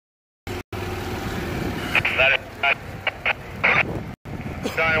That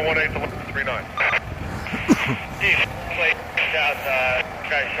is 918 to 39. East, plate south,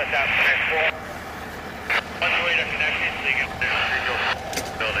 guys shut down transport. One way to connection, so you get the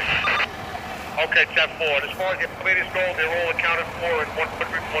building. Okay, 10-4. As far as the elevators go, they're all accounted for in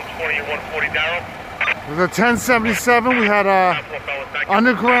 100, 120, and 140 Darrow. It was a 1077. We had a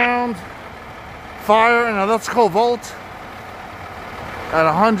underground fire in an electrical vault at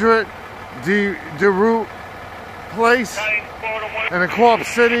 100 DeRoute Place in the Co-op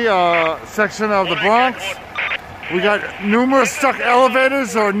City section of the Bronx. We got numerous stuck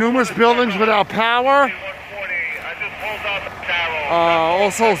elevators or numerous buildings without power.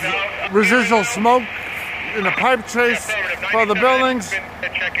 Also residual smoke in the pipe trace for the buildings.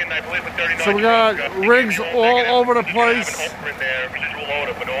 So we got rigs all over the place.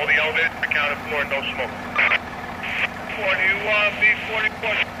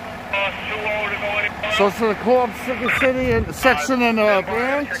 So it's the Co-op City and section in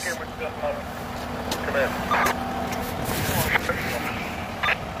Bronx.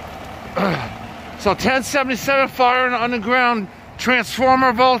 So 1077 fire in the underground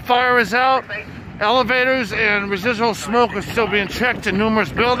transformer vault. Fire is out. Elevators and residual smoke are still being checked in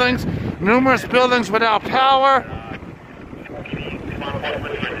numerous buildings. Numerous buildings without power.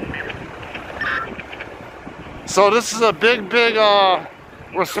 So this is a big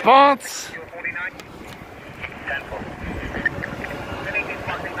response.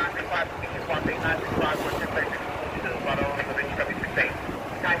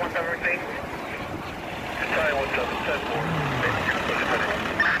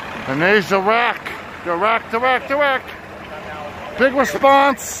 And there's the rack. The rack. Big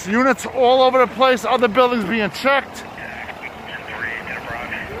response. Units all over the place. Other buildings being checked.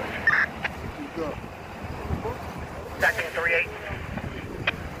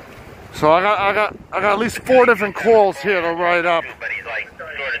 So I got at least 4 different calls here to write up.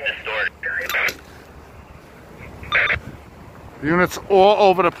 Units all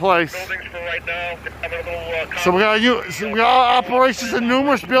over the place. So we got operations in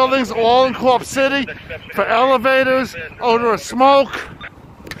numerous buildings, all in Co-op City, for elevators, odor of smoke.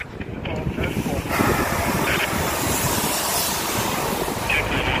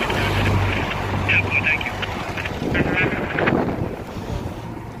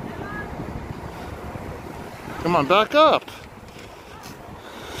 Come on, back up.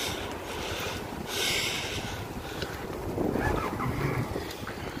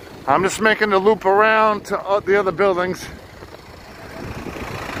 I'm just making the loop around to the other buildings.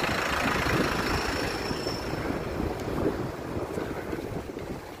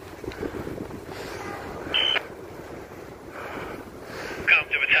 Come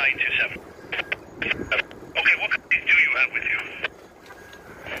to Battalion 27. Okay, what companies do you have with you?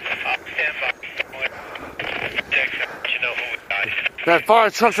 Stand by. You know who died. That fire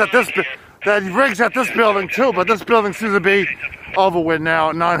truck's at this, that rig's at this building too, but this building seems to be over with now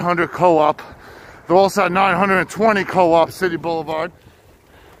at 900 Co-op. They're also at 920 Co-op City Boulevard.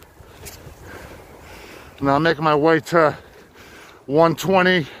 Now I'm making my way to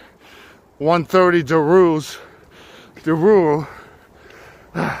 120, 130 DeRue.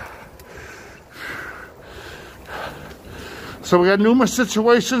 So we got numerous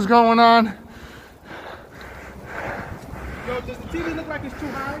situations going on. Yo, does the TV look like it's too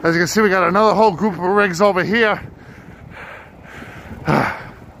high? As you can see, we got another whole group of rigs over here.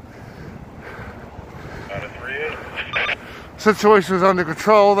 Situation is under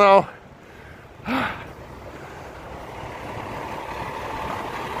control though.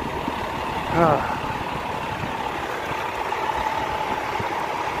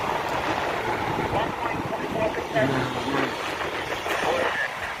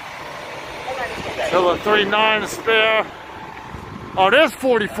 Still a 39 to spare. Oh, there's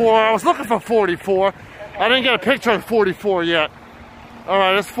 44. I was looking for 44. I didn't get a picture of 44 yet. All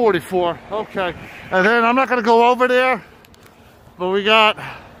right, that's 44. Okay. And then I'm not going to go over there. But we got,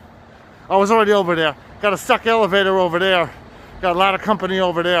 I was already over there. Got a stuck elevator over there. Got a lot of company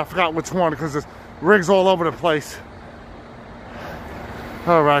over there. I forgot which one because there's rigs all over the place.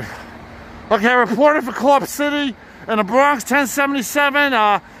 All right. Okay, I reported for Co-op City in the Bronx, 1077.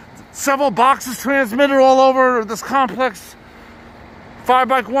 Several boxes transmitted all over this complex. Fire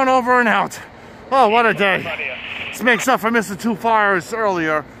bike 1 over and out. Oh, what a day. This makes up for missing 2 fires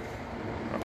earlier.